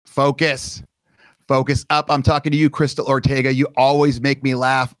Focus. Focus up. I'm talking to you, Crystal Ortega. You always make me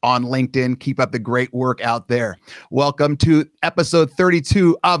laugh on LinkedIn. Keep up the great work out there. Welcome to episode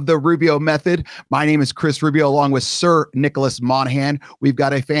 32 of the Rubio Method. My name is Chris Rubio, along with Sir Nicholas Monahan. We've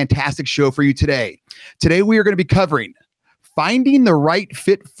got a fantastic show for you today. Today, we are going to be covering finding the right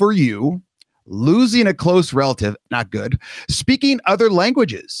fit for you, losing a close relative, not good, speaking other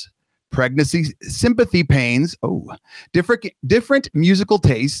languages, pregnancy sympathy pains, different musical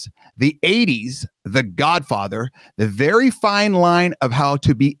tastes, the 80s, The Godfather, the very fine line of how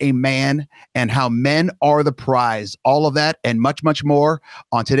to be a man and how men are the prize. All of that and much, much more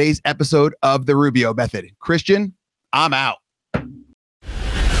on today's episode of the Rubio Method. Christian, I'm out.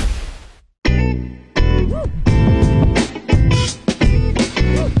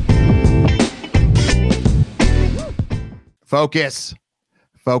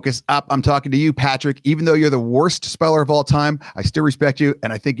 Focus up. I'm talking to you, Patrick. Even though you're the worst speller of all time, I still respect you,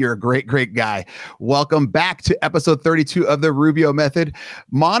 and I think you're a great, great guy. Welcome back to episode 32 of the Rubio Method.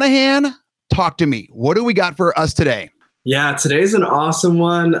 Monahan, talk to me. What do we got for us today? Yeah, today's an awesome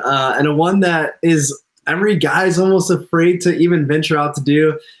one, and a one that is every guy's almost afraid to even venture out to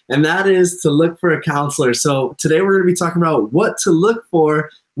do, and that is to look for a counselor. So today we're going to be talking about what to look for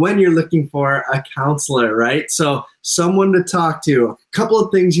when you're looking for a counselor, right? So someone to talk to, a couple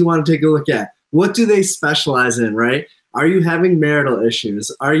of things you want to take a look at. What do they specialize in, right? Are you having marital issues?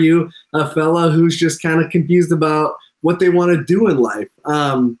 Are you a fellow who's just kind of confused about what they want to do in life?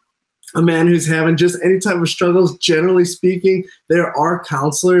 A man who's having just any type of struggles, generally speaking, there are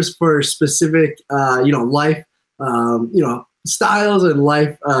counselors for specific, life, styles and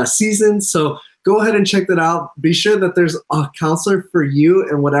life seasons. So go ahead and check that out. Be sure that there's a counselor for you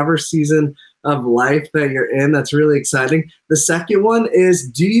in whatever season of life that you're in. That's really exciting. The second one is,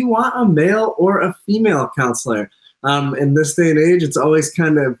 do you want a male or a female counselor? In this day and age, it's always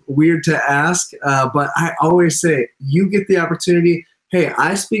kind of weird to ask, but I always say, you get the opportunity. Hey,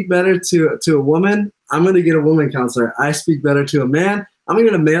 I speak better to a woman. I'm going to get a woman counselor. I speak better to a man. I'm going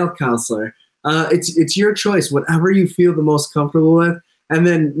to get a male counselor. It's your choice, whatever you feel the most comfortable with. And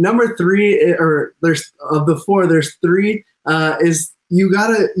then number three, or there's of the four, there's three, is you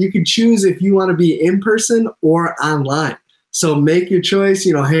can choose if you want to be in person or online. So make your choice.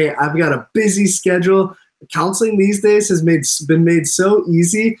 Hey, I've got a busy schedule. Counseling these days has been made so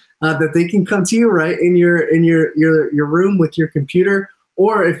easy that they can come to you right in your room with your computer.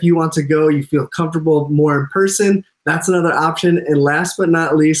 Or if you want to go, you feel comfortable more in person, that's another option. And last but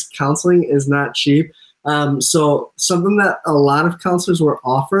not least, counseling is not cheap. So something that a lot of counselors will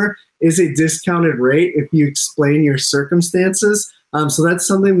offer is a discounted rate if you explain your circumstances. So that's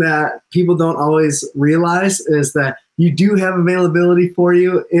something that people don't always realize, is that you do have availability for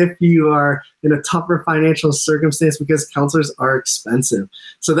you if you are in a tougher financial circumstance, because counselors are expensive.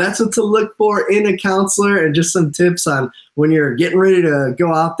 So that's what to look for in a counselor, and just some tips on when you're getting ready to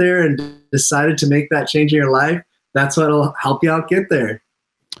go out there and decided to make that change in your life. That's what'll help you out get there.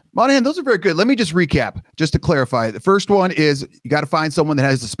 Monahan, those are very good. Let me just recap, just to clarify. The first one is you got to find someone that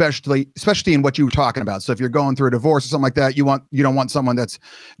has a specialty in what you were talking about. So if you're going through a divorce or something like that, you don't want someone that's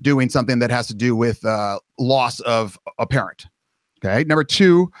doing something that has to do with loss of a parent. Okay. Number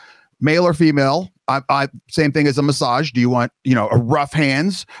two, male or female. Same thing as a massage. Do you want, a rough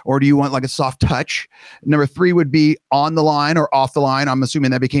hands, or do you want like a soft touch? Number three would be on the line or off the line. I'm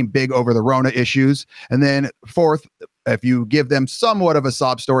assuming that became big over the Rona issues. And then fourth, if you give them somewhat of a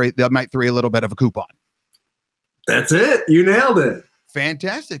sob story, they might throw you a little bit of a coupon. That's it. You nailed it.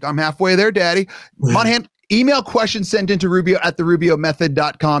 Fantastic. I'm halfway there, Daddy. Monahan, email questions sent into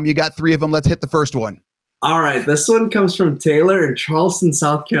Rubio@therubiomethod.com. You got three of them. Let's hit the first one. All right. This one comes from Taylor in Charleston,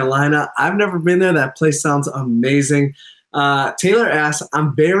 South Carolina. I've never been there. That place sounds amazing. Taylor asks,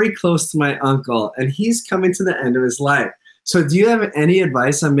 I'm very close to my uncle, and he's coming to the end of his life. So do you have any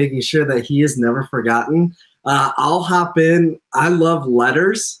advice on making sure that he is never forgotten? I'll hop in. I love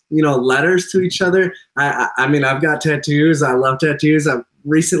letters, letters to each other. I mean, I've got tattoos. I love tattoos. I've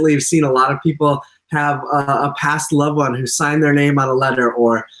recently seen a lot of people have a past loved one who signed their name on a letter,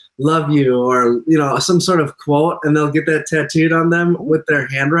 or love you, or, some sort of quote, and they'll get that tattooed on them with their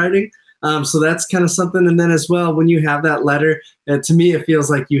handwriting. So that's kind of something. And then as well, when you have that letter, to me, it feels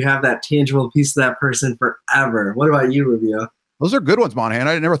like you have that tangible piece of that person forever. What about you, Rubio? Those are good ones, Monahan.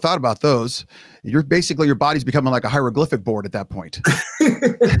 I never thought about those. Your body's becoming like a hieroglyphic board at that point.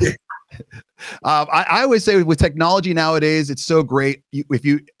 I always say with technology nowadays, it's so great. If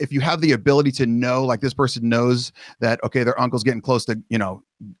you have the ability to know, like this person knows that, okay, their uncle's getting close to,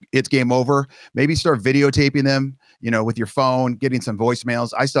 it's game over. Maybe start videotaping them, with your phone, getting some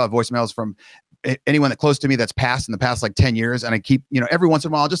voicemails. I still have voicemails from anyone that close to me that's passed in the past like 10 years, and I keep, every once in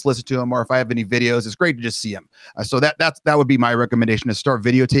a while I'll just listen to them, or if I have any videos, it's great to just see them. So that would be my recommendation, is start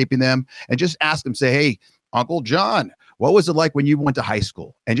videotaping them and just ask them, say, hey, Uncle John, what was it like when you went to high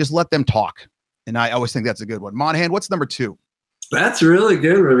school? And just let them talk. And I always think that's a good one. Monahan, what's number 2? That's really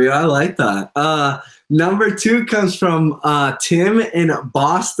good, Rubio. I like that. Number 2 comes from Tim in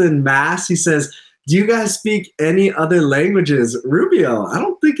Boston, Mass. He says, do you guys speak any other languages? Rubio, I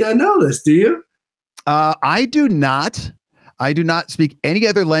don't think I know this. Do you? I do not. I do not speak any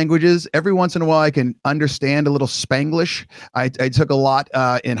other languages. Every once in a while, I can understand a little Spanglish. I took a lot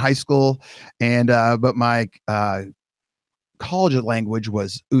in high school, but my college language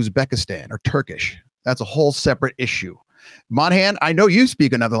was Uzbekistan or Turkish. That's a whole separate issue. Monahan, I know you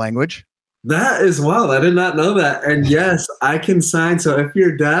speak another language. That is wild. I did not know that. And yes, I can sign. So if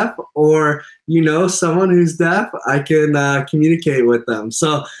you're deaf, or someone who's deaf, I can communicate with them.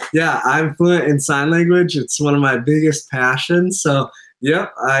 So yeah, I'm fluent in sign language. It's one of my biggest passions. So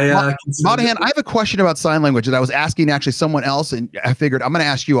yep, Monahan, I have a question about sign language that I was asking actually someone else, and I figured I'm going to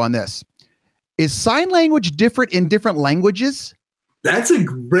ask you on this. Is sign language different in different languages? That's a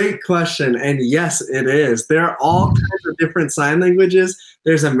great question. And yes, it is. There are all kinds of different sign languages.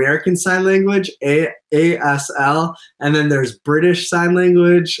 There's American Sign Language, ASL, and then there's British Sign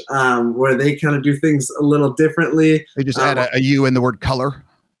Language, where they kind of do things a little differently. They just add a U in the word color.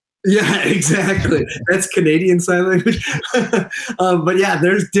 Yeah, exactly. That's Canadian Sign Language. But yeah,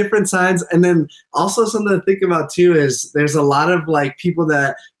 there's different signs. And then also something to think about too is there's a lot of like people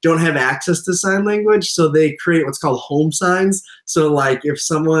that don't have access to sign language. So they create what's called home signs. So like if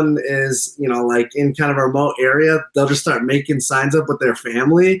someone is, like in kind of a remote area, they'll just start making signs up with their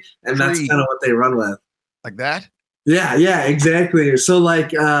family. And that's kind of what they run with. Like that? Yeah, exactly. So like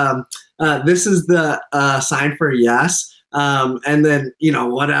this is the sign for yes. And then,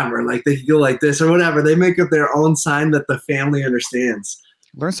 whatever, like they could go like this or whatever. They make up their own sign that the family understands.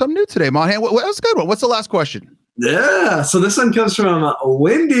 Learn something new today, Monahan. That was a good one. What's the last question? Yeah. So this one comes from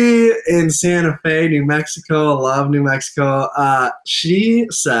Wendy in Santa Fe, New Mexico. Love New Mexico. She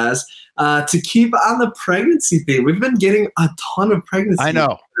says, to keep on the pregnancy theme, we've been getting a ton of pregnancy. I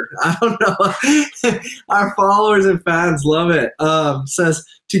know. I don't know. Our followers and fans love it. Says,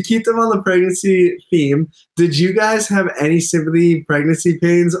 to keep them on the pregnancy theme, did you guys have any sympathy pregnancy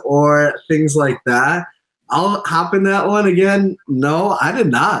pains or things like that? I'll hop in that one again. No, I did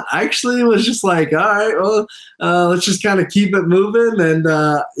not. I actually was just like, all right, well, let's just kind of keep it moving. And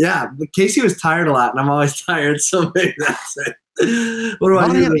yeah, Casey was tired a lot, and I'm always tired, so maybe that's it. What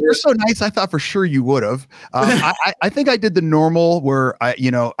about you? You're so nice. I thought for sure you would have. I think I did the normal where I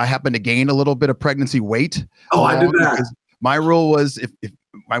happened to gain a little bit of pregnancy weight. Oh, I did that. My rule was if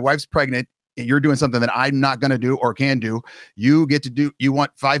my wife's pregnant, you're doing something that I'm not going to do or can do, you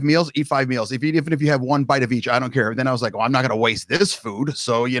want 5 meals, eat 5 meals. Even if you have one bite of each, I don't care. Then I was like, well, I'm not going to waste this food.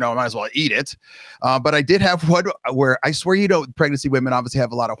 So, I might as well eat it. But I did have one where I swear, pregnancy women obviously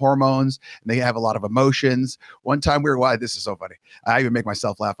have a lot of hormones and they have a lot of emotions. One time this is so funny. I even make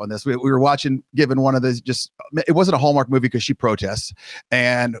myself laugh on this. We were watching, given one of those, it wasn't a Hallmark movie because she protests,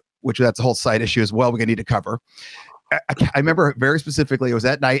 and that's a whole side issue as well. We're going to need to cover. I remember very specifically, it was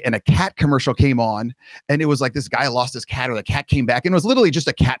that night and a cat commercial came on, and it was like this guy lost his cat, or the cat came back, and it was literally just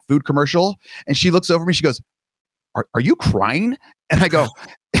a cat food commercial. And she looks over me, she goes, are you crying? And I go,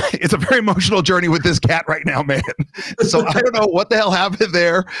 it's a very emotional journey with this cat right now, man. So I don't know what the hell happened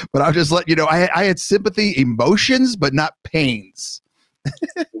there, but I'll just let you know, I had sympathy, emotions, but not pains.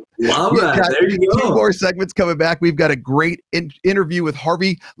 Love that. There you go. 2 more segments coming back. We've got a great interview with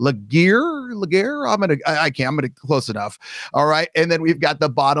Harvey Laguerre. I'm gonna close enough. All right, and then we've got the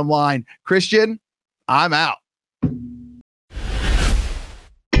bottom line. Christian, I'm out.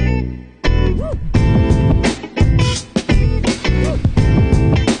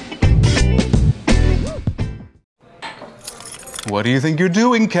 What do you think you're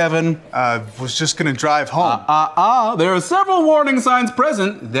doing, Kevin? Was just gonna drive home. There are several warning signs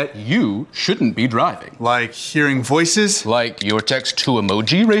present that you shouldn't be driving. Like hearing voices? Like your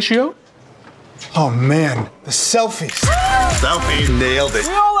text-to-emoji ratio? Oh man, the selfies. Selfie. Nailed it.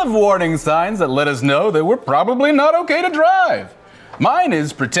 We all have warning signs that let us know that we're probably not okay to drive. Mine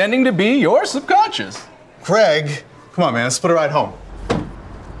is pretending to be your subconscious. Craig, come on man, let's split a ride home.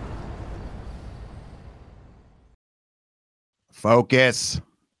 Focus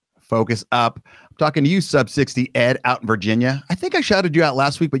up. I'm Talking to you, Sub 60 Ed out in Virginia. I think I shouted you out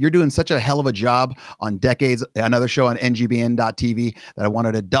last week, but you're doing such a hell of a job on Decades, another show on ngbn.tv, that I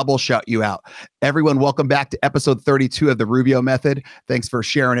wanted to double shout you out. Everyone, welcome back to episode 32 of the Rubio Method. Thanks for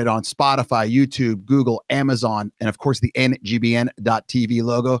sharing it on Spotify, YouTube, Google, Amazon, and of course the ngbn.tv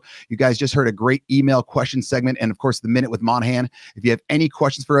logo. You guys just heard a great email question segment, and of course the Minute with Monahan. If you have any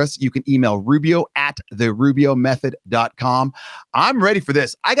questions for us, you can email rubio@therubiomethod.com. I'm ready for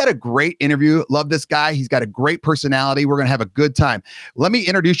this. I got a great interview. Love this guy. He's got a great personality. We're going to have a good time. Let me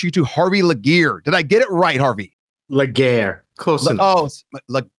introduce you to Harvey Laguerre. Did I get it right, Harvey? Laguerre. Close enough. Oh,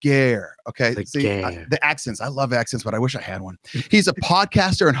 Laguerre. Okay. Laguerre. See, the accents. I love accents, but I wish I had one. He's a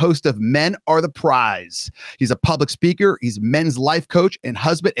podcaster and host of Men Are the Prize. He's a public speaker. He's men's life coach and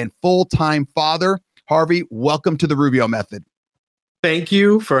husband and full-time father. Harvey, welcome to the Rubio Method. Thank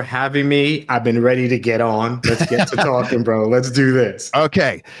you for having me. I've been ready to get on. Let's get to talking, bro. Let's do this.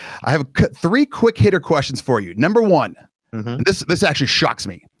 Okay. I have three quick hitter questions for you. Number one, this actually shocks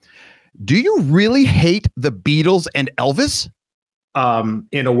me. Do you really hate the Beatles and Elvis?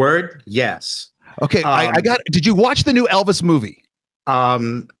 In a word, yes. Okay. Did you watch the new Elvis movie?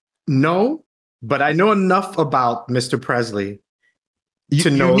 No, but I know enough about Mr. Presley You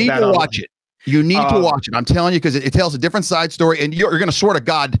need to watch it. You need to watch it. I'm telling you, because it tells a different side story, and you're going to swear to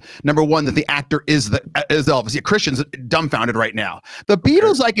God, number one, that the actor is Elvis. Yeah, Christian's dumbfounded right now. The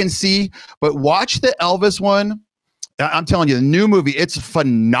Beatles I can see, but watch the Elvis one. I'm telling you, the new movie, it's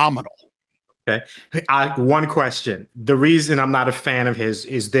phenomenal. Okay. One question. The reason I'm not a fan of his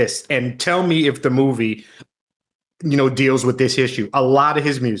is this, and tell me if the movie, deals with this issue. A lot of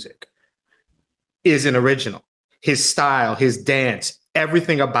his music isn't original. His style, his dance,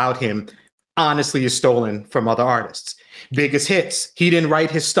 everything about him honestly is stolen from other artists. Biggest hits, he didn't write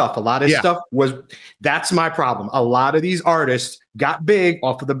his stuff. A lot of his stuff that's my problem. A lot of these artists got big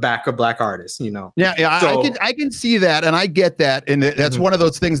off of the back of black artists, Yeah, so, I can see that, and I get that, and that's one of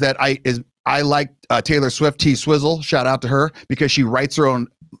those things that I like Taylor Swift, T Swizzle, shout out to her, because she writes her own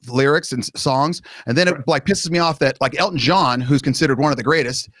lyrics and songs, and then it pisses me off that Elton John, who's considered one of the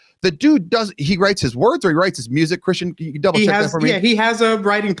greatest, the dude he writes his words or he writes his music. Christian, can you double check that for me? Yeah, he has a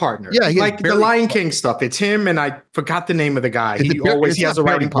writing partner. Yeah, the Lion King stuff. It's him, and I forgot the name of the guy. He has a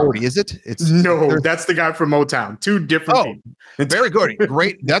writing partner. Is it? That's the guy from Motown. Two different people. Very good.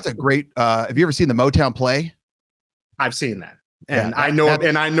 Great. That's a great. Have you ever seen the Motown play? I've seen that. And I know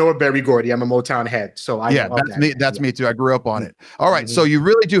Berry Gordy. I'm a Motown head, so that's me. That's me too. I grew up on it. All right, so you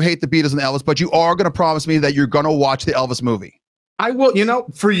really do hate the Beatles and Elvis, but you are going to promise me that you're going to watch the Elvis movie. I will.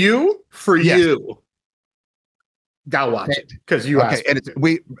 For you, gotta watch it because you asked. And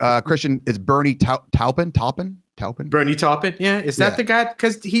Christian, it's Bernie Taupin. Bernie Taupin. Yeah, is that the guy?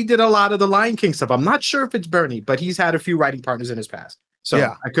 Because he did a lot of the Lion King stuff. I'm not sure if it's Bernie, but he's had a few writing partners in his past.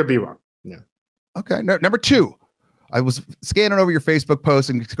 So I could be wrong. Yeah. Okay. Number two. I was scanning over your Facebook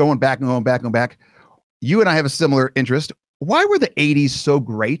posts and going back. You and I have a similar interest. Why were the 80s so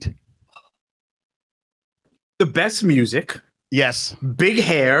great? The best music. Yes. Big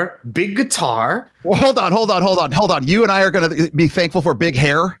hair, big guitar. Well, hold on. You and I are going to be thankful for big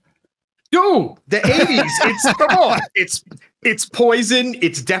hair. Dude, the 80s, come on. It's Poison.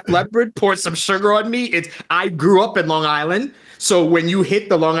 It's Def Leppard. Pour some sugar on me. I grew up in Long Island. So when you hit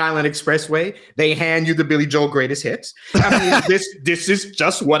the Long Island Expressway, they hand you the Billy Joel greatest hits. I mean, this is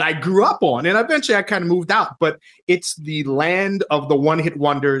just what I grew up on. And eventually I kind of moved out, but it's the land of the one-hit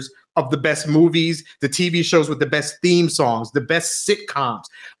wonders, of the best movies, the TV shows with the best theme songs, the best sitcoms,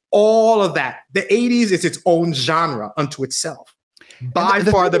 all of that. The 80s is its own genre unto itself. By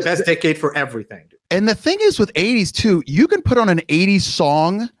far the best decade for everything. And the thing is with 80s too, you can put on an 80s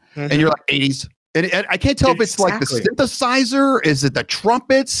song and you're like 80s. And I can't tell if it's like the synthesizer. Is it the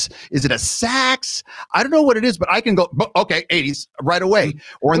trumpets? Is it a sax? I don't know what it is, but I can go, okay, 80s right away.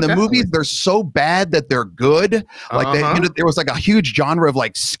 Or in the movies, they're so bad that they're good. Like there was like a huge genre of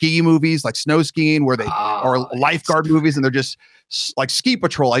like ski movies, like snow skiing, where or lifeguard movies, and they're just like Ski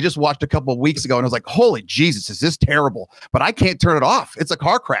Patrol. I just watched a couple of weeks ago, and I was like, holy Jesus, is this terrible? But I can't turn it off. It's a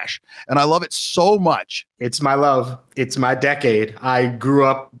car crash, and I love it so much. It's my love. It's my decade. I grew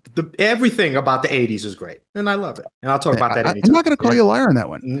up. Everything about the 80s is great, and I love it. And I'll talk about that anytime. I'm not going to call you a liar on that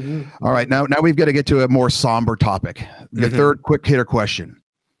one. All right, now we've got to get to a more somber topic. The third quick hitter question.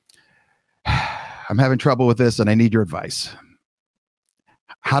 I'm having trouble with this, and I need your advice.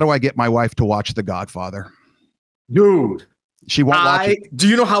 How do I get my wife to watch The Godfather? Dude. She won't watch it. Do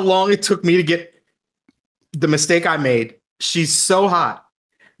you know how long it took me to get the mistake I made? She's so hot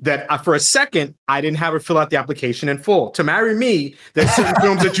that for a second, I didn't have her fill out the application in full. To marry me, there's certain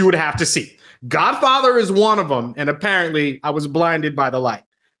films that you would have to see. Godfather is one of them. And apparently I was blinded by the light.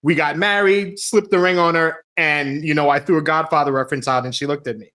 We got married, slipped the ring on her, and I threw a Godfather reference out, and she looked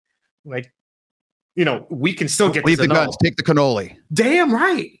at me like, we can still get Leave this the guns, take the cannoli. Damn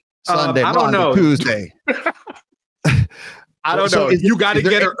right. Sunday, I don't Monday, know. Tuesday. I don't know. You got to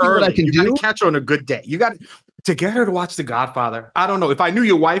get her early. You got to catch her on a good day. You got to get her to watch The Godfather. I don't know. If I knew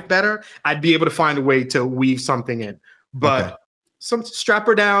your wife better, I'd be able to find a way to weave something in. But strap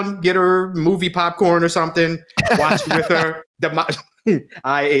her down, get her movie popcorn or something, watch with her.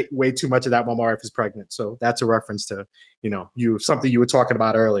 I ate way too much of that while my wife is pregnant. So that's a reference to, something you were talking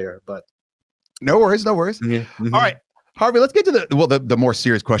about earlier. But no worries. Mm-hmm. All right, Harvey, let's get to the more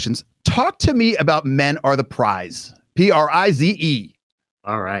serious questions. Talk to me about Men Are the Prize. Prize.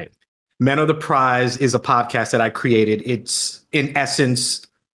 All right. Men Are the Prize is a podcast that I created. It's in essence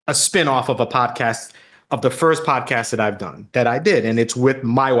a spinoff of a podcast of the first podcast that I've done that I did. And it's with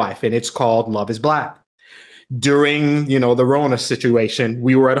my wife, and it's called Love is Black. During, the Rona situation,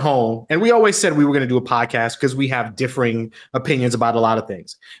 we were at home, and we always said we were going to do a podcast because we have differing opinions about a lot of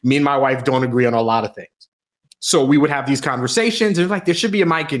things. Me and my wife don't agree on a lot of things. So we would have these conversations and like, there should be a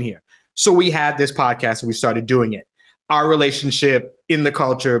mic in here. So we had this podcast and we started doing it. Our relationship in the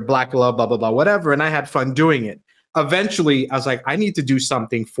culture, Black love, blah, blah, blah, whatever. And I had fun doing it. Eventually, I was like, I need to do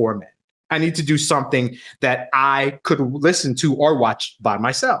something for men. I need to do something that I could listen to or watch by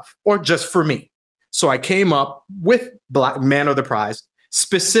myself or just for me. So I came up with Men Are the Prize,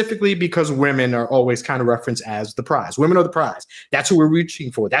 specifically because women are always kind of referenced as the prize. Women are the prize. That's who we're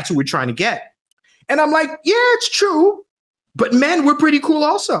reaching for. That's who we're trying to get. And I'm like, yeah, it's true. But men, we're pretty cool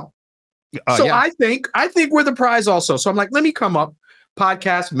also. I think we're the prize also. So I'm like, let me come up,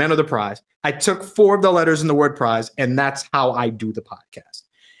 podcast, Men Are the Prize. I took 4 of the letters in the word prize, and that's how I do the podcast.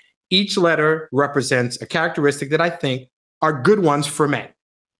 Each letter represents a characteristic that I think are good ones for men.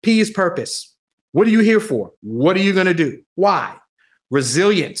 P is purpose. What are you here for? What are you going to do? Why?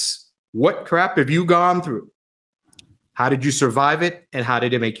 Resilience. What crap have you gone through? How did you survive it? And how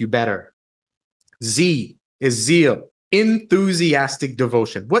did it make you better? Z is zeal. Enthusiastic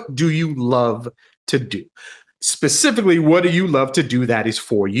devotion. What do you love to do? Specifically, what do you love to do that is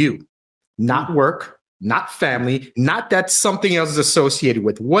for you? Not work, not family, not that something else is associated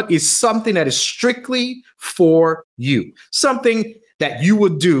with. What is something that is strictly for you? Something that you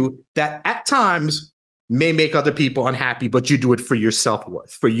would do that at times may make other people unhappy, but you do it for your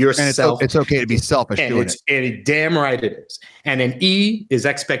self-worth, for yourself. And it's okay to be selfish doing it. And damn right it is. And an E is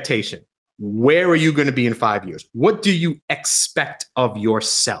expectation. Where are you going to be in 5 years? What do you expect of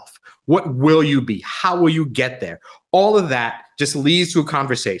yourself? What will you be? How will you get there? All of that just leads to a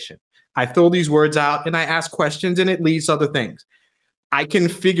conversation. I throw these words out and I ask questions, and it leads to other things. I can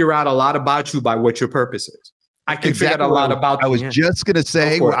figure out a lot about you by what your purpose is. I can figure out a lot about. I was just going to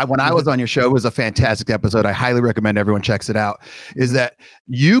say, when I was on your show, it was a fantastic episode. I highly recommend everyone checks it out. Is that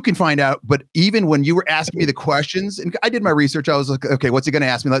you can find out, but even when you were asking me the questions, and I did my research, I was like, okay, what's he going to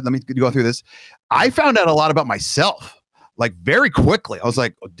ask me? Let me go through this. I found out a lot about myself, like very quickly. I was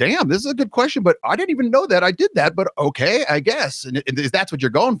like, oh, damn, this is a good question, but I didn't even know that I did that. But okay, I guess, and that's what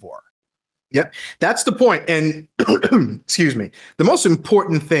you're going for. Yep, that's the point. And excuse me, the most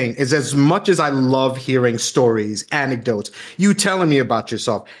important thing is, as much as I love hearing stories, anecdotes, you telling me about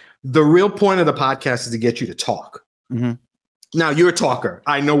yourself, the real point of the podcast is to get you to talk. Mm-hmm. Now, you're a talker.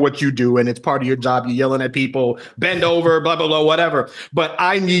 I know what you do, and it's part of your job. You're yelling at people, bend over, blah, blah, blah, whatever. But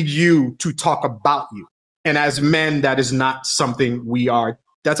I need you to talk about you. And as men, that is not something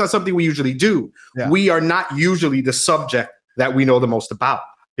that's not something we usually do. Yeah. We are not usually the subject that we know the most about.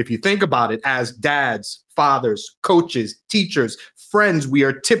 If you think about it, as dads, fathers, coaches, teachers, friends, we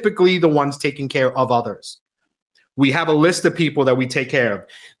are typically the ones taking care of others. We have a list of people that we take care of.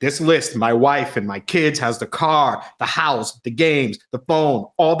 This list, my wife and my kids, has the car, the house, the games, the phone,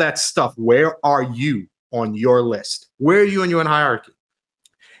 all that stuff. Where are you on your list? Where are you in your hierarchy?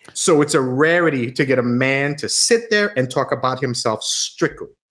 So it's a rarity to get a man to sit there and talk about himself strictly.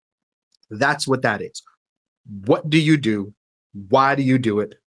 That's what that is. What do you do? Why do you do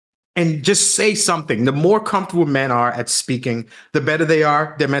it? And just say something. The more comfortable men are at speaking, the better they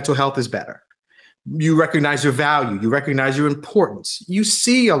are. Their mental health is better. You recognize your value. You recognize your importance. You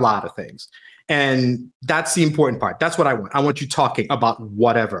see a lot of things. And that's the important part. That's what I want. I want you talking about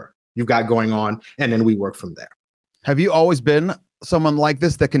whatever you've got going on, and then we work from there. Have you always been someone like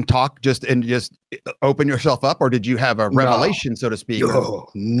this that can talk just open yourself up, or did you have a revelation, so to speak? No,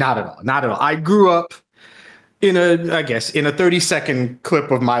 not at all. Not at all. I grew up in a 30-second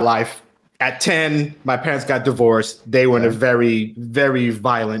clip of my life. At 10, my parents got divorced. They were in a very, very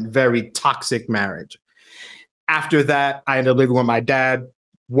violent, very toxic marriage. After that, I ended up living with my dad.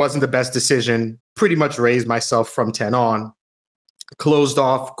 Wasn't the best decision. Pretty much raised myself from 10 on. closed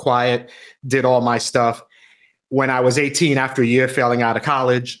off, quiet, did all my stuff. When I was 18, after a year failing out of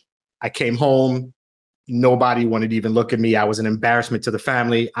college, I came home. Nobody wanted to even look at me. I was an embarrassment to the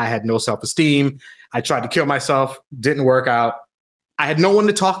family. I had no self-esteem. I tried to kill myself. Didn't work out. I had no one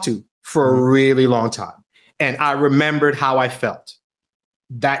to talk to for a really long time. And I remembered how I felt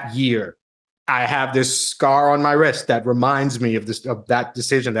that year. I have this scar on my wrist that reminds me of that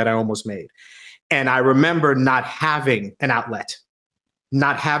decision that I almost made. And I remember not having an outlet,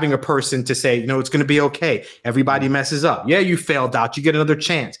 not having a person to say, it's going to be okay. Everybody messes up. Yeah, you failed out. You get another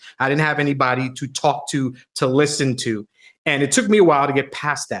chance. I didn't have anybody to talk to listen to. And it took me a while to get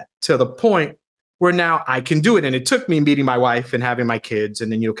past that, to the point where now I can do it. And it took me meeting my wife and having my kids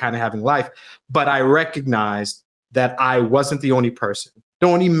and then, kind of having life. But I recognized that I wasn't the only person, the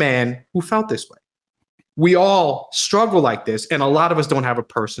only man who felt this way. We all struggle like this. And a lot of us don't have a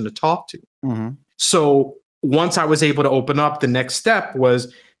person to talk to. Mm-hmm. So once I was able to open up, the next step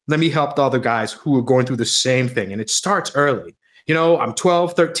was, let me help the other guys who are going through the same thing. And it starts early. I'm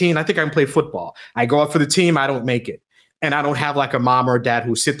 12, 13. I think I can play football. I go out for the team. I don't make it. And I don't have like a mom or a dad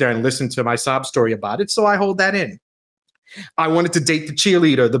who sit there and listen to my sob story about it. So I hold that in. I wanted to date the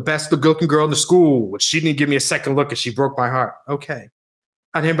cheerleader, the best looking girl in the school. She didn't give me a second look and she broke my heart. Okay.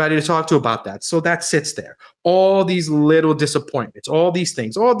 I had anybody to talk to about that. So that sits there. All these little disappointments, all these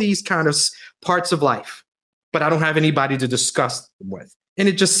things, all these kind of parts of life. But I don't have anybody to discuss them with. And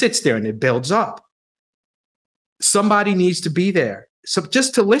it just sits there and it builds up. Somebody needs to be there. So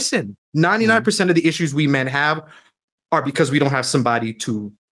just to listen. 99% of the issues we men have are because we don't have somebody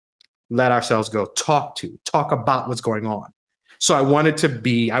to let ourselves go, talk about what's going on. So I wanted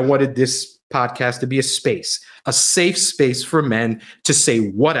this podcast to be a safe space for men to say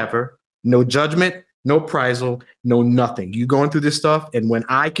whatever, no judgment, no appraisal, no nothing. You going through this stuff. And when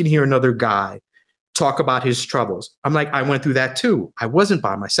I can hear another guy talk about his troubles, I'm like, I went through that too. I wasn't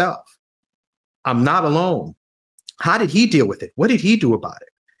by myself. I'm not alone. How did he deal with it? What did he do about it?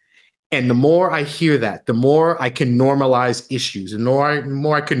 And the more I hear that, the more I can normalize issues and the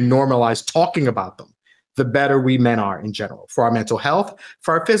more I can normalize talking about them, the better we men are in general, for our mental health,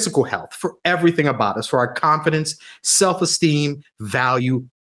 for our physical health, for everything about us, for our confidence, self-esteem, value,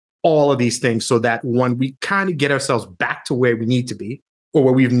 all of these things, so that when we kind of get ourselves back to where we need to be or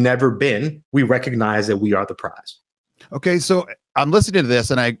where we've never been, we recognize that we are the prize. Okay, so I'm listening to this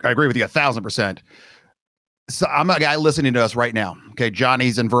and I agree with you 1,000%. So I'm a guy listening to us right now. Okay.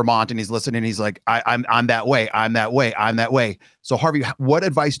 Johnny's in Vermont and he's listening. He's like, I'm that way. I'm that way. I'm that way. So Harvey, what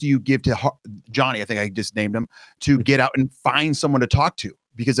advice do you give to Johnny? I think I just named him, to get out and find someone to talk to,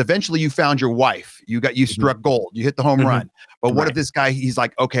 because eventually you found your wife, you struck gold, you hit the home run. But what if this guy, he's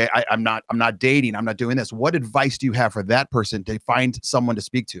like, okay, I'm not dating. I'm not doing this. What advice do you have for that person to find someone to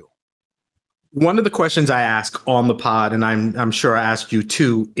speak to? One of the questions I ask on the pod, and I'm sure I asked you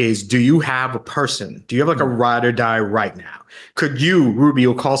too, is, do you have a person? Do you have like a ride or die right now? Could you,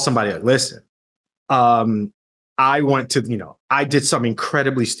 Rubio, call somebody like, listen, I went to, I did something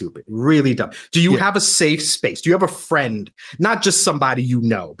incredibly stupid, really dumb. Do you have a safe space? Do you have a friend? Not just somebody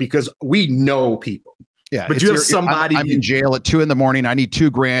because we know people. Yeah, but you have somebody. I'm in jail at 2 a.m. I need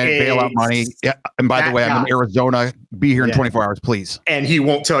 $2,000 bailout money. Yeah, and by the way, I'm in Arizona. Be here in 24 hours, please. And he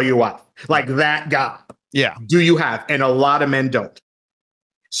won't tell you why. Like that guy. Yeah. Do you have? And a lot of men don't.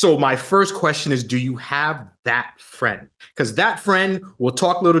 So my first question is, do you have that friend? Because that friend will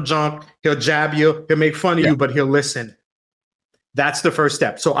talk little junk. He'll jab you. He'll make fun of you, but he'll listen. That's the first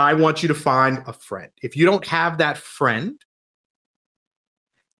step. So I want you to find a friend. If you don't have that friend,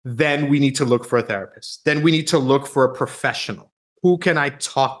 then we need to look for a therapist. Then we need to look for a professional. Who can I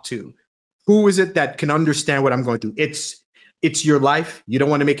talk to? Who is it that can understand what I'm going through? It's your life. You don't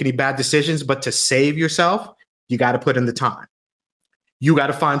want to make any bad decisions, but to save yourself, you got to put in the time. You got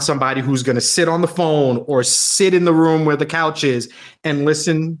to find somebody who's going to sit on the phone or sit in the room where the couch is and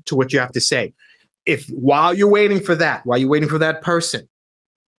listen to what you have to say. While you're waiting for that person,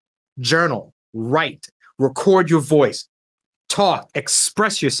 journal, write, record your voice. Talk,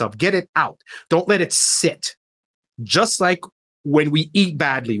 express yourself, get it out. Don't let it sit. Just like when we eat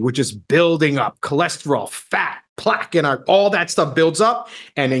badly, we're just building up cholesterol, fat, plaque, and all that stuff builds up.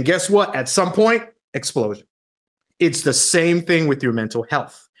 And then guess what? At some point, explosion. It's the same thing with your mental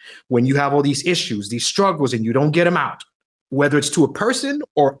health. When you have all these issues, these struggles, and you don't get them out, whether it's to a person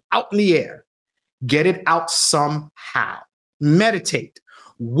or out in the air, get it out somehow. Meditate,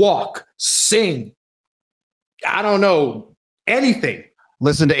 walk, sing. I don't know. Anything.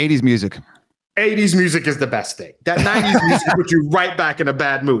 Listen to 80s music. 80s music is the best thing. That 90s music puts you right back in a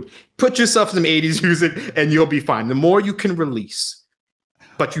bad mood. Put yourself in some 80s music and you'll be fine. The more you can release,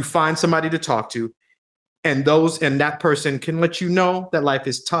 but you find somebody to talk to, And that person can let you know that life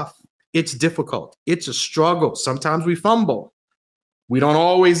is tough. It's difficult. It's a struggle. Sometimes we fumble. We don't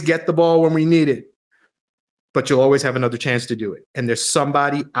always get the ball when we need it, but you'll always have another chance to do it. And there's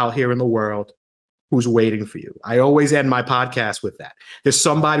somebody out here in the world who's waiting for you. I always end my podcast with that. There's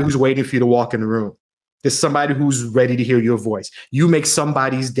somebody who's waiting for you to walk in the room. There's somebody who's ready to hear your voice. You make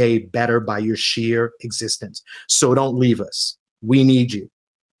somebody's day better by your sheer existence. So don't leave us. We need you.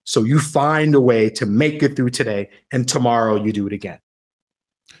 So you find a way to make it through today, and tomorrow you do it again.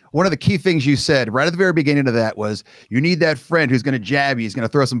 One of the key things you said right at the very beginning of that was you need that friend who's going to jab you. He's going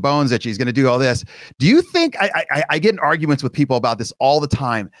to throw some bones at you. He's going to do all this. Do you think I get in arguments with people about this all the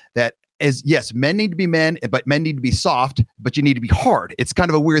time that yes, men need to be men, but men need to be soft, but you need to be hard. It's kind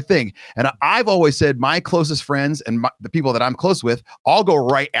of a weird thing. And I've always said my closest friends and the people that I'm close with, I'll go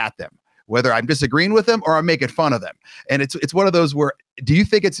right at them, whether I'm disagreeing with them or I'm making fun of them. And it's one of those where, do you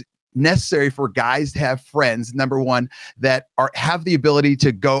think it's necessary for guys to have friends, number one, that have the ability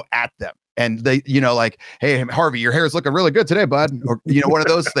to go at them? And they, like, hey, Harvey, your hair is looking really good today, bud. Or, one of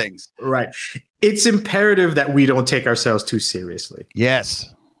those things. Right. It's imperative that we don't take ourselves too seriously.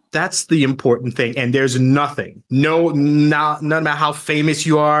 Yes. That's the important thing. And there's nothing, none matter how famous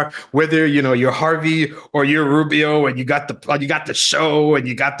you are, whether, you're Harvey or you're Rubio and you got the show and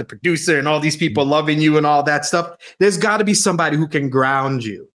you got the producer and all these people loving you and all that stuff. There's got to be somebody who can ground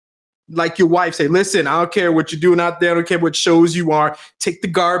you. Like your wife say, listen, I don't care what you're doing out there. I don't care what shows you are. Take the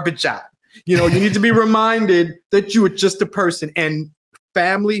garbage out. You need to be reminded that you are just a person. And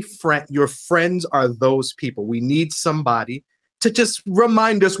your friends are those people. We need somebody to just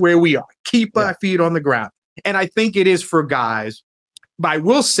remind us where we are, keep our feet on the ground. And I think it is for guys. But I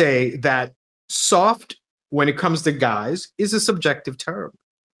will say that soft, when it comes to guys, is a subjective term.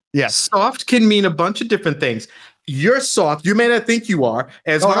 Yes. Soft can mean a bunch of different things. You're soft. You may not think you are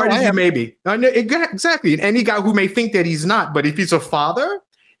as hard as you may be. Exactly. And any guy who may think that he's not, but if he's a father,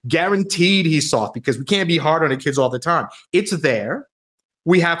 guaranteed he's soft, because we can't be hard on the kids all the time. It's there.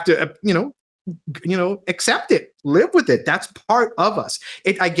 We have to, accept it, live with it. That's part of us.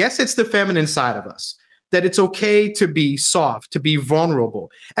 I guess it's the feminine side of us, that it's okay to be soft, to be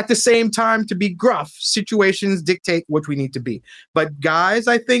vulnerable. At the same time, to be gruff. Situations dictate what we need to be. But guys,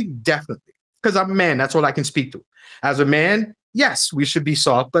 I think definitely, because I'm a man, that's what I can speak to. As a man, yes, we should be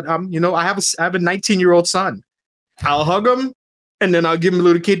soft. But I have a 19-year-old son. I'll hug him, and then I'll give him a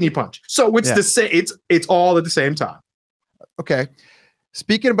little kidney punch. So it's the same. It's all at the same time. Okay.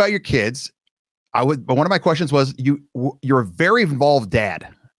 Speaking about your kids, but one of my questions was you're a very involved dad.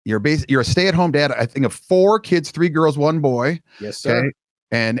 You're a stay-at-home dad. I think of 4 kids, 3 girls, 1 boy. Yes, sir. Okay?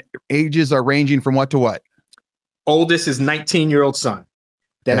 And ages are ranging from what to what? Oldest is 19-year-old son.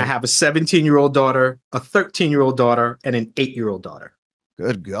 Then I have a 17-year-old daughter, a 13-year-old daughter, and an 8-year-old daughter.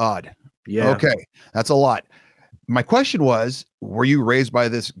 Good God. Yeah. Okay. That's a lot. My question was, were you raised by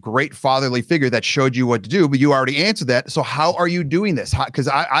this great fatherly figure that showed you what to do? But you already answered that. So how are you doing this? Because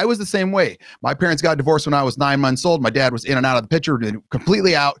I was the same way. My parents got divorced when I was 9 months old. My dad was in and out of the picture,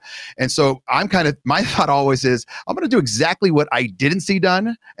 completely out. And so my thought always is, I'm going to do exactly what I didn't see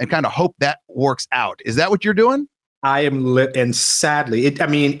done and kind of hope that works out. Is that what you're doing? I am and sadly,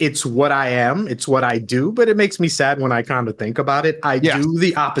 it's what I am. It's what I do. But it makes me sad when I kind of think about it. I do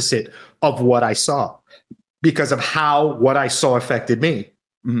the opposite of what I saw, because of how what I saw affected me.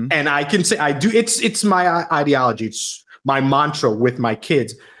 Mm-hmm. And I can say I do. It's my ideology. It's my mantra with my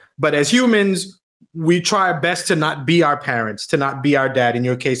kids. But as humans, we try our best to not be our parents, to not be our dad, in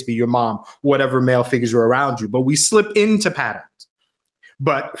your case, be your mom, whatever male figures are around you. But we slip into patterns.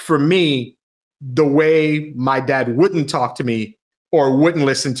 But for me, the way my dad wouldn't talk to me or wouldn't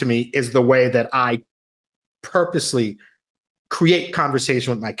listen to me is the way that I purposely create conversation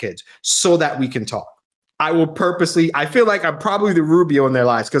with my kids so that we can talk. I feel like I'm probably the Rubio in their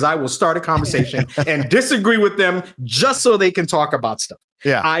lives, because I will start a conversation and disagree with them just so they can talk about stuff.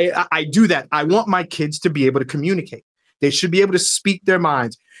 Yeah. I do that. I want my kids to be able to communicate. They should be able to speak their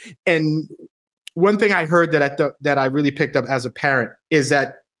minds. And one thing I heard that I really picked up as a parent is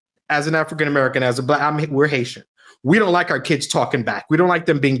that as an African-American, as a Black, we're Haitian. We don't like our kids talking back. We don't like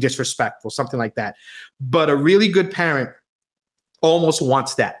them being disrespectful, something like that. But a really good parent almost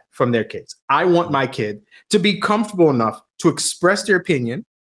wants that from their kids. I want my kid to be comfortable enough to express their opinion,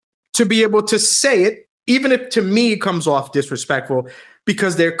 to be able to say it, even if to me it comes off disrespectful,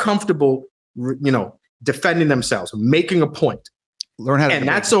 because they're comfortable, defending themselves, making a point. Learn how to and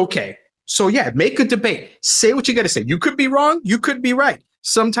that's okay. So make a debate. Say what you got to say. You could be wrong. You could be right.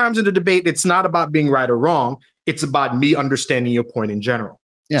 Sometimes in a debate, it's not about being right or wrong. It's about me understanding your point in general.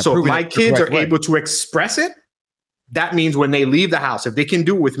 Yeah, so if my kids are able to express it, that means when they leave the house, if they can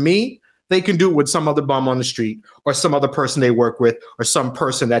do it with me, they can do it with some other bum on the street or some other person they work with or some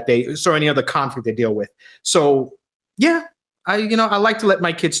person that so any other conflict they deal with. So yeah, I like to let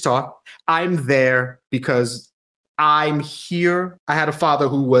my kids talk. I'm there because I'm here. I had a father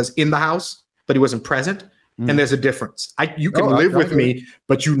who was in the house, but he wasn't present. And there's a difference. You can live with me,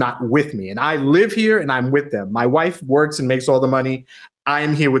 but you're not with me. And I live here and I'm with them. My wife works and makes all the money. I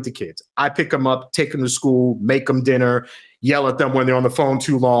am here with the kids. I pick them up, take them to school, make them dinner, yell at them when they're on the phone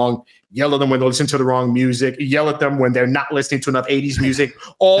too long, yell at them when they listen to the wrong music, yell at them when they're not listening to enough 80s music,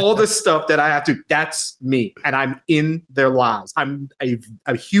 all the stuff that I have to, that's me. And I'm in their lives. I'm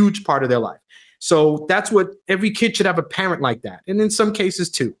a huge part of their life. So that's what every kid should have, a parent like that. And in some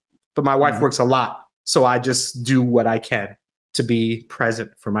cases too. But my wife works a lot. So I just do what I can to be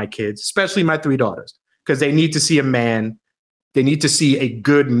present for my kids, especially my 3 daughters, because they need to see a man. They need to see a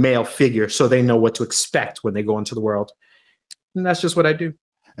good male figure so they know what to expect when they go into the world. And that's just what I do.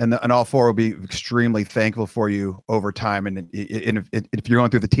 And all 4 will be extremely thankful for you over time. And if you're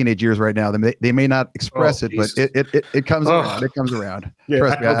going through the teenage years right now, then they may not express it, but it comes around. It comes around. Yeah,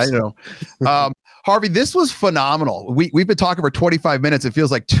 trust me, I know. Harvey, this was phenomenal. We've been talking for 25 minutes. It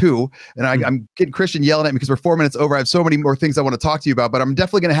feels like 2. And I'm getting Christian yelling at me because we're 4 minutes over. I have so many more things I want to talk to you about, but I'm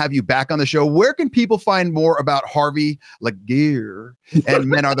definitely going to have you back on the show. Where can people find more about Harvey Laguerre and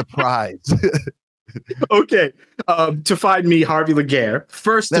Men Are the Prize? Okay. To find me, Harvey Laguerre,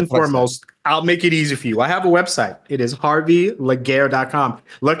 first and foremost, I'll make it easy for you. I have a website. It is harveylaguerre.com.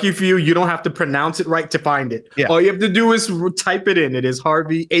 Lucky for you, you don't have to pronounce it right to find it. Yeah. All you have to do is type it in. It is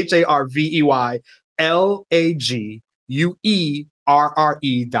Harvey,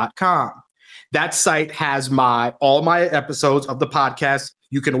 HarveyLaguerre.com. That site has all my episodes of the podcast.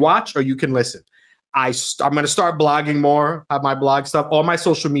 You can watch or you can listen. I'm going to start blogging more, have my blog stuff. All my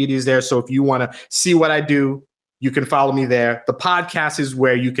social media is there. So if you want to see what I do, you can follow me there. The podcast is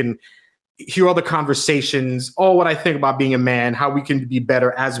where you can hear all the conversations, all what I think about being a man, how we can be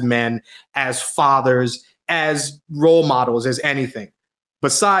better as men, as fathers, as role models, as anything.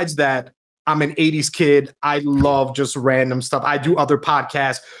 Besides that, I'm an 80s kid. I love just random stuff. I do other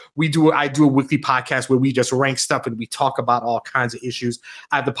podcasts. I do a weekly podcast where we just rank stuff and we talk about all kinds of issues.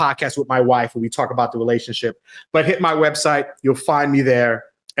 I have the podcast with my wife where we talk about the relationship. But hit my website. You'll find me there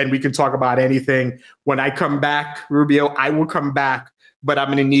and we can talk about anything. When I come back, Rubio, I will come back, but I'm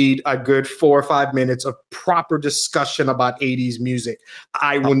going to need a good 4 or 5 minutes of proper discussion about 80s music.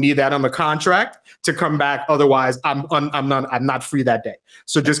 I will need that on the contract to come back. Otherwise, I'm not free that day.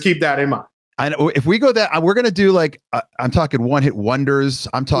 So just keep that in mind. I know if we go that, we're going to do like, I'm talking one-hit wonders.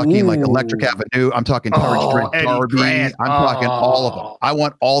 I'm talking like Electric Avenue. I'm talking Courage Drink Harvey. I'm talking all of them. I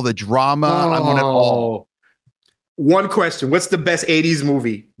want all the drama. I want it all. One question. What's the best 80s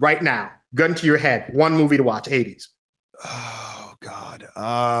movie right now? Gun to your head. One movie to watch, 80s. Oh, God.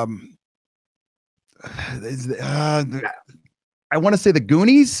 I want to say The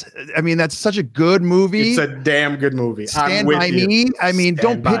Goonies. I mean, that's such a good movie. It's a damn good movie. Stand By Me. I mean,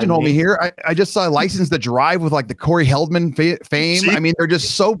 don't pigeonhole me here. I just saw License to Drive with like the Corey Feldman fame. I mean, they're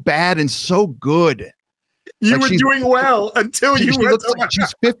just so bad and so good. You were doing well until you looks like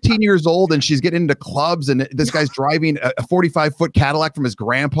she's 15 years old and she's getting into clubs and this guy's driving a 45-foot Cadillac from his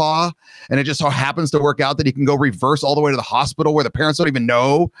grandpa. And it just so happens to work out that he can go reverse all the way to the hospital where the parents don't even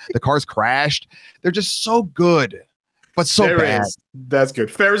know the car's crashed. They're just so good. But so bad. That's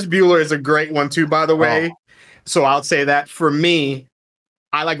good. Ferris Bueller is a great one too, by the way. So I'll say that for me,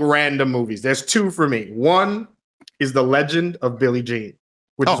 I like random movies. There's 2 for me. One is The Legend of Billie Jean,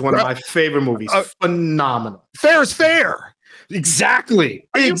 which is one of my favorite movies. Phenomenal. Fair is fair. Exactly.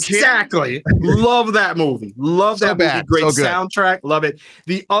 Exactly. Love that movie. Love that movie. Great soundtrack. Love it.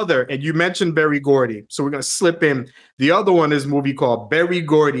 The other, and you mentioned Berry Gordy, so we're going to slip in. The other one is a movie called Berry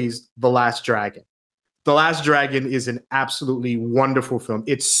Gordy's The Last Dragon. The Last Dragon is an absolutely wonderful film.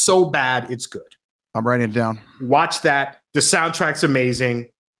 It's so bad, it's good. I'm writing it down. Watch that. The soundtrack's amazing.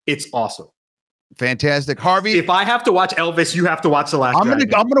 It's awesome. Fantastic. Harvey. If I have to watch Elvis, you have to watch The Last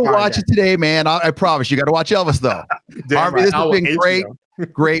Dragon. I'm gonna watch it today, man. I promise. You got to watch Elvis, though. Harvey, this has been great.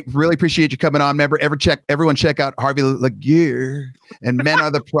 Great. Really appreciate you coming on. Remember, everyone check out Harvey Laguerre and Men Are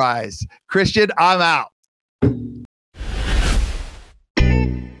the Prize. Christian, I'm out.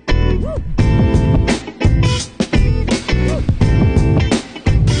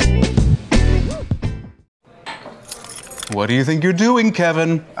 What do you think you're doing,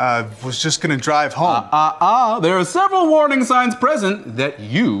 Kevin? Was just gonna drive home. There are several warning signs present that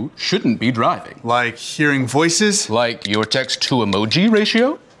you shouldn't be driving. Like hearing voices? Like your text-to-emoji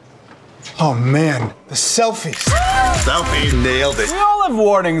ratio? Oh man, the selfies. Selfie. Nailed it. We all have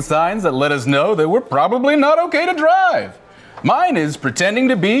warning signs that let us know that we're probably not okay to drive. Mine is pretending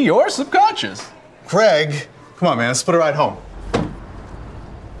to be your subconscious. Craig, come on, man. Let's put a ride home.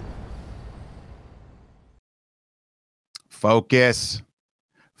 Focus.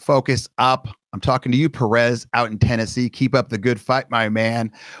 Focus up. I'm talking to you, Perez, out in Tennessee. Keep up the good fight, my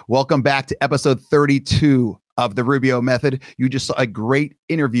man. Welcome back to episode 32 of the Rubio Method. You just saw a great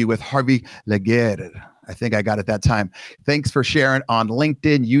interview with Harvey Laguerre. I think I got it that time. Thanks for sharing on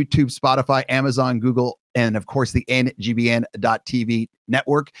LinkedIn, YouTube, Spotify, Amazon, Google, and of course the NGBN.TV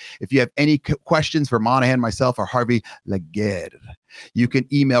network. If you have any questions for Monahan, myself, or Harvey Laguerre, you can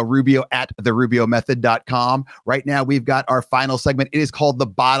email Rubio at therubiomethod.com. Right now, we've got our final segment. It is called The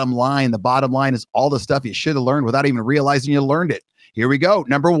Bottom Line. The bottom line is all the stuff you should have learned without even realizing you learned it. Here we go.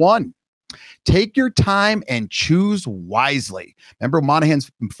 Number one, take your time and choose wisely. Remember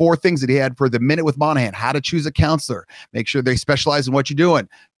Monahan's 4 things that he had for the Minute with Monahan: how to choose a counselor, make sure they specialize in what you're doing,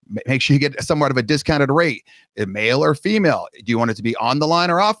 make sure you get somewhat of a discounted rate, male or female. Do you want it to be on the line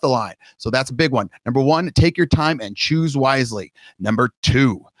or off the line? So that's a big one. Number 1, take your time and choose wisely. Number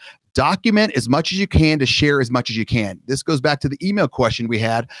 2, document as much as you can to share as much as you can. This goes back to the email question we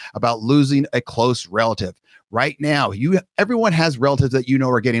had about losing a close relative. Right now, everyone has relatives that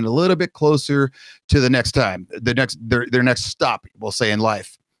are getting a little bit closer to the next time, their next stop, we'll say, in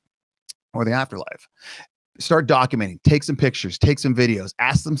life or the afterlife. Start documenting, take some pictures, take some videos,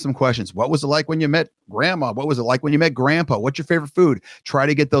 ask them some questions. What was it like when you met grandma? What was it like when you met grandpa? What's your favorite food? Try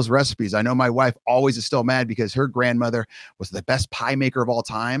to get those recipes. I know my wife always is still mad because her grandmother was the best pie maker of all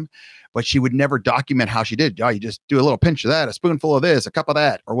time, but she would never document how she did. Oh, you just do a little pinch of that, a spoonful of this, a cup of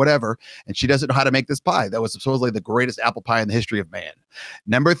that, or whatever. And she doesn't know how to make this pie. That was supposedly the greatest apple pie in the history of man.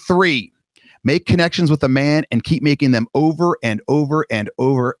 Number 3, make connections with a man and keep making them over and over and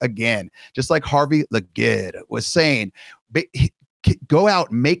over again. Just like Harvey Laguerre was saying, go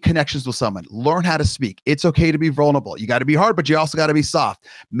out, make connections with someone, learn how to speak. It's okay to be vulnerable. You got to be hard, but you also got to be soft.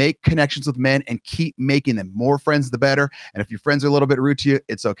 Make connections with men and keep making them. More friends, the better. And if your friends are a little bit rude to you,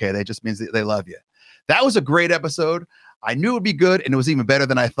 it's okay. That just means that they love you. That was a great episode. I knew it would be good, and it was even better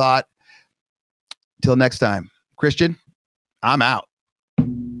than I thought. Till next time, Christian, I'm out.